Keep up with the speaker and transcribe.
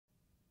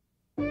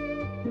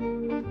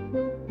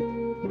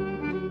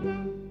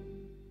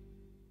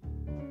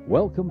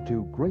Welcome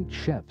to Great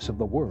Chefs of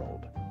the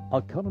World, a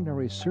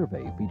culinary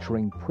survey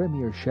featuring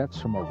premier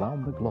chefs from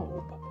around the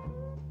globe.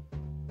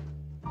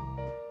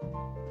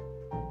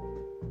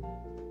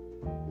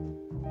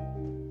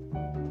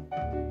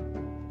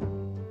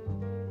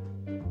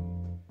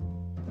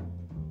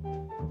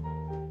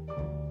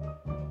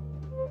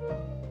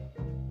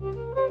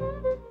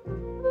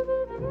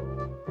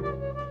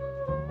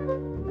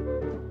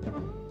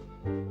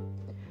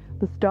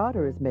 The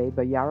starter is made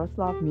by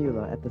Jaroslav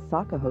Müller at the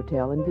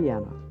SacherVienna in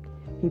Vienna.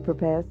 He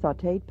prepares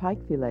sautéed pike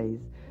fillets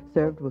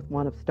served with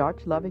one of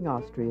starch-loving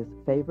Austria's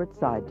favorite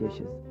side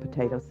dishes,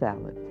 potato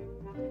salad.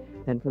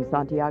 Then from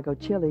Santiago,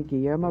 Chile,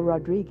 Guillermo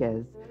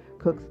Rodriguez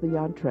cooks the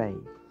entree.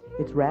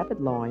 It's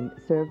rabbit loin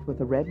served with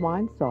a red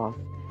wine sauce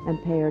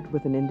and paired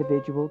with an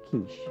individual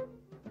quiche.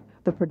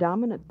 The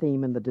predominant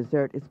theme in the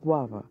dessert is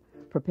guava,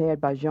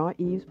 prepared by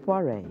Jean-Yves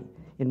Poiret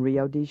in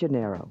Rio de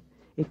Janeiro.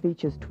 It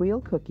features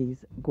tuile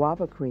cookies,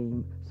 guava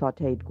cream,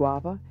 sautéed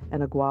guava,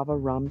 and a guava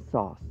rum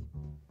sauce.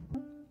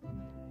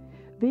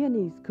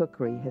 Viennese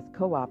cookery has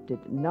co-opted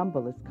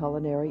numberless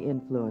culinary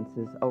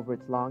influences over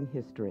its long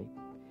history.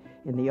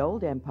 In the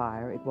old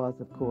empire, it was,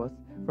 of course,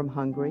 from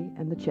Hungary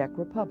and the Czech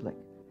Republic,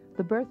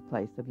 the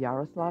birthplace of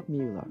Jaroslav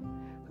Müller,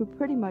 who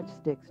pretty much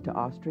sticks to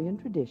Austrian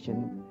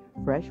tradition,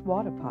 fresh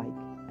water pike,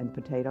 and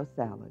potato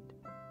salad.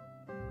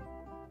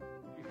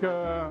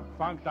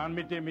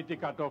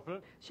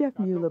 Chef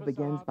Müller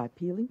begins by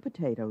peeling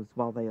potatoes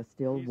while they are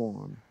still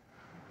warm.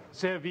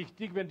 Sehr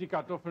wichtig, wenn die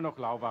Kartoffeln noch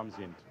lauwarm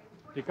sind.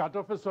 Die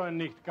Kartoffeln sollen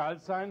nicht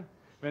kalt sein,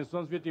 denn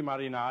sonst wird die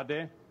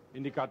Marinade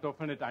in die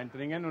Kartoffeln nicht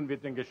eindringen und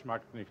wird den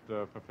Geschmack nicht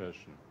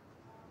verfälschen.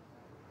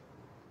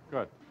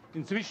 Gut.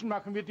 Inzwischen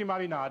machen wir die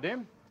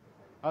Marinade.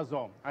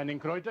 Also einen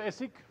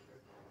Kräuteressig.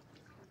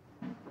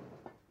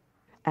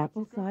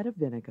 Apple cider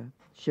vinegar,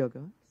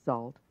 sugar,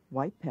 salt,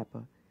 white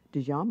pepper,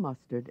 Dijon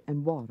mustard,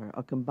 and water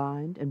are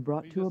combined and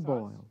brought to a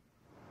boil.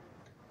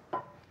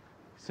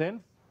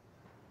 Senf.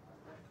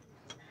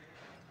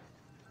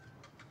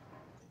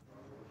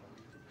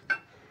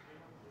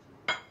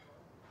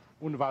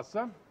 Und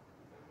Wasser.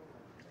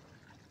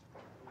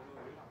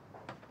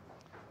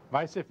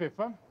 Weiße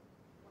Pfeffer.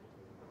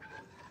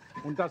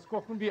 Und das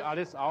kochen wir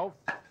alles auf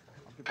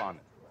die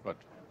Pfanne. Gut.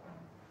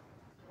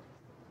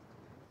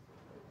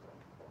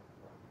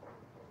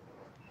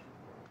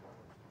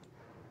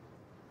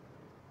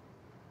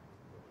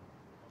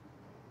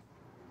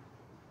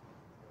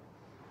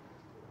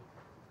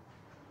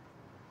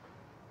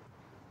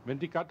 Wenn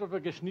die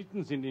Kartoffeln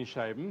geschnitten sind in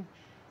Scheiben,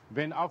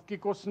 werden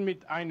aufgegossen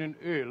mit einem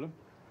Öl.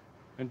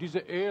 Und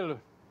dieses Öl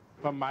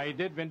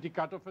vermeidet, wenn die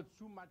Kartoffeln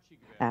zu matschig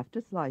werden.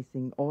 After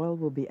slicing, oil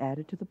will be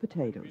added to the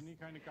potatoes.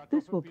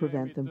 This will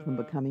prevent them from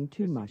becoming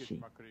too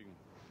mushy.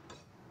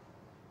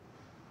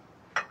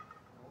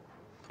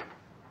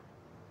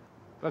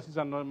 Das ist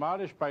ein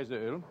normales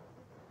Speiseöl.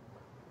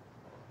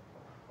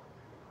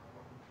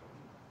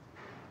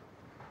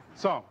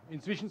 So,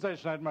 inzwischen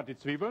schneiden wir die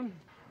Zwiebeln.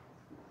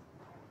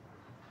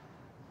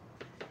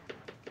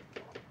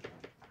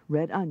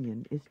 Red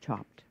onion is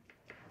chopped.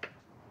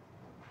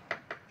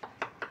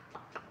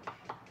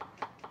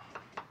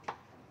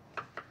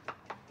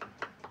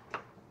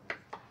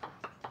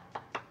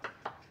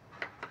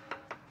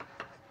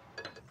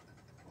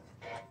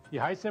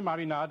 Die heiße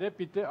Marinade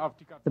bitte auf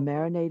die The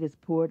marinade is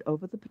poured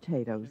over the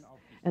potatoes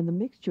and the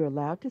mixture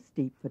allowed to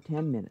steep for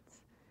 10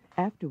 minutes,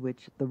 after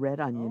which the red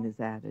onion is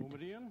added.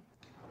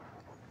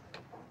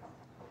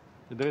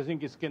 Der Dressing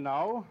ist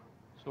genau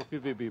so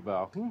viel, wie wir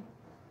brauchen.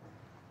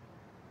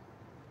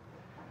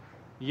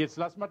 Jetzt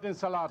lassen wir den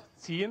Salat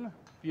ziehen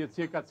für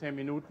circa 10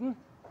 Minuten.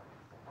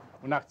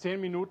 Und nach 10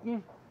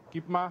 Minuten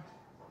gibt man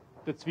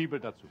die Zwiebel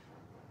dazu.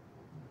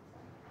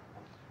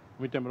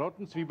 Mit dem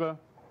roten Zwiebel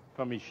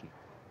vermischen.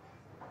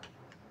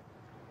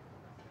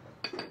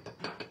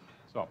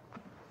 So.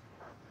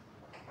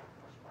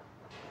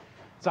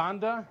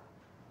 Zander,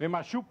 wenn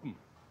wir schuppen.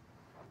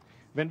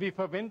 Wenn wir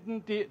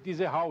verwenden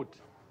diese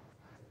Haut.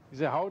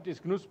 Diese Haut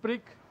ist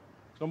knusprig,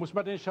 so muss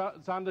man den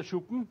Zander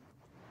schuppen.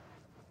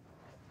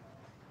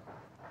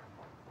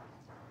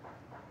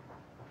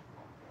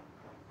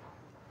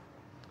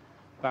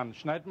 Dann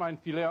schneiden wir ein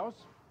Filet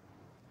aus.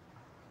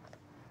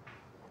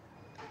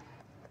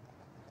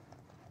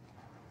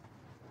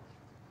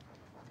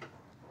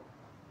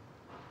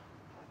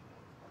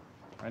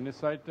 Eine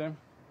Seite.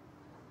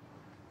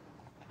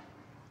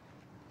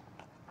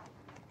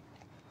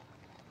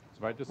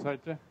 Zweite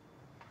Seite.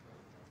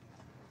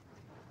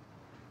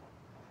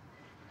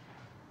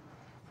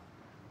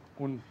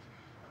 Und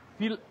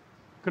viel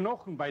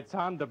Knochen bei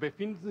Zander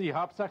befinden sich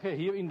Hauptsache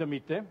hier in der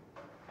Mitte.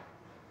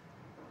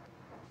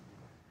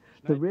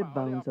 The rib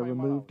bones are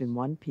removed in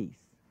one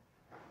piece.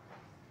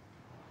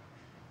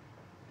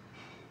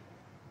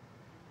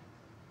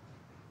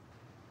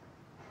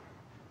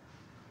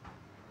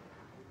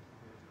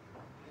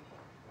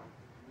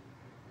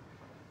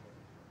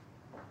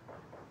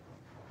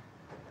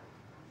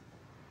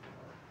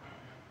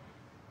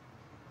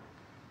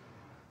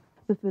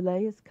 The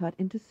fillet is cut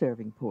into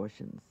serving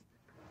portions.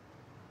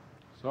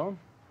 So,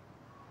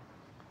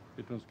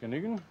 wird uns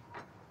genügen.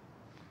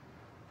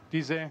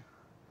 Dieser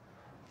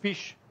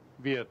Fisch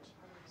wird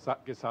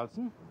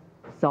gesalzen.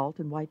 Salt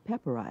and white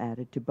pepper are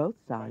added to both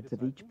sides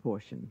of each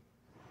portion.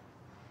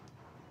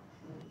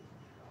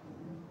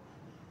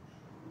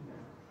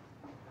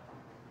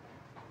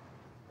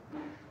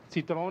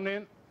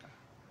 Zitrone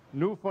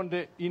nur von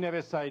der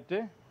inneren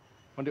Seite.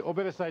 Von der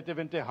oberen Seite,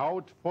 wenn die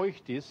Haut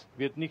feucht ist,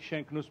 wird nicht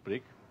schön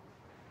knusprig.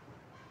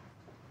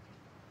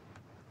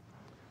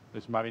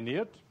 Das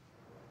mariniert.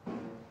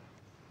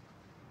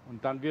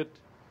 Und dann wird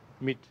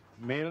mit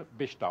Mehl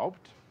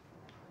bestaubt,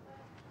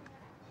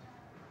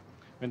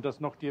 wenn das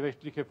noch die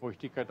restliche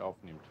Feuchtigkeit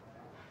aufnimmt.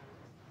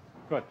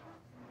 Gut.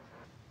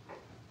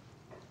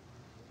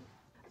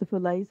 The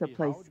fillets are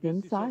placed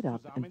skin side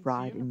up and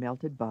fried in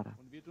melted butter.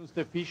 Und wird uns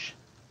der Fisch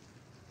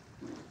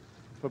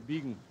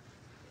verbiegen.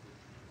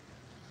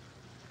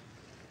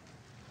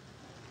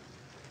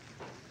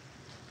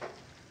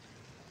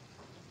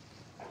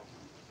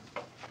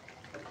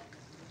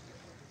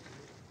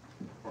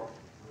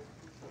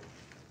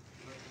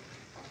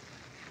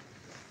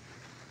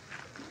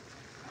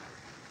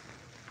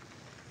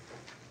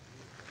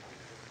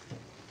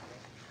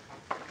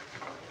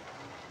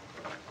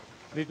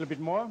 Little bit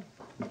more,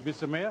 ein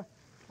bisschen mehr.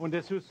 Und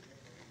es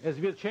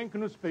wird schön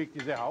knusprig,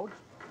 diese Haut.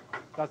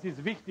 Das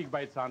ist wichtig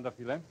bei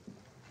Zanderfilet.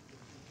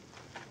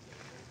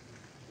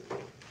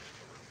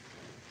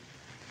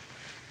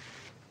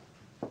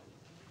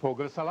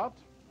 Vogelsalat.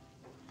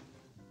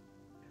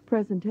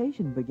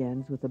 Presentation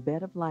begins with a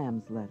bed of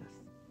lamb's lettuce.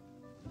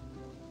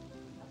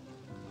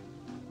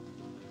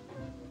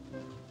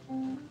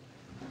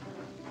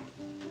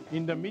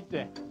 In der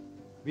Mitte,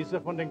 wisst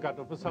ihr von dem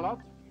Kartoffelsalat?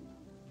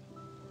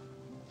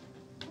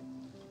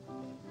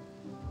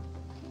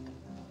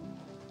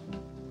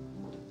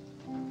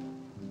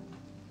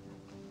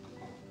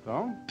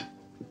 So.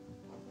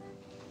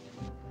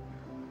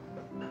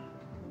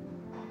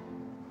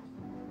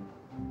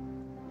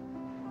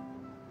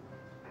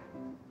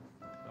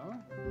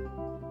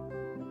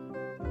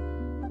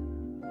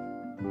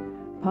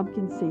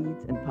 Pumpkin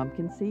seeds and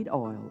pumpkin seed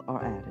oil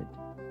are added.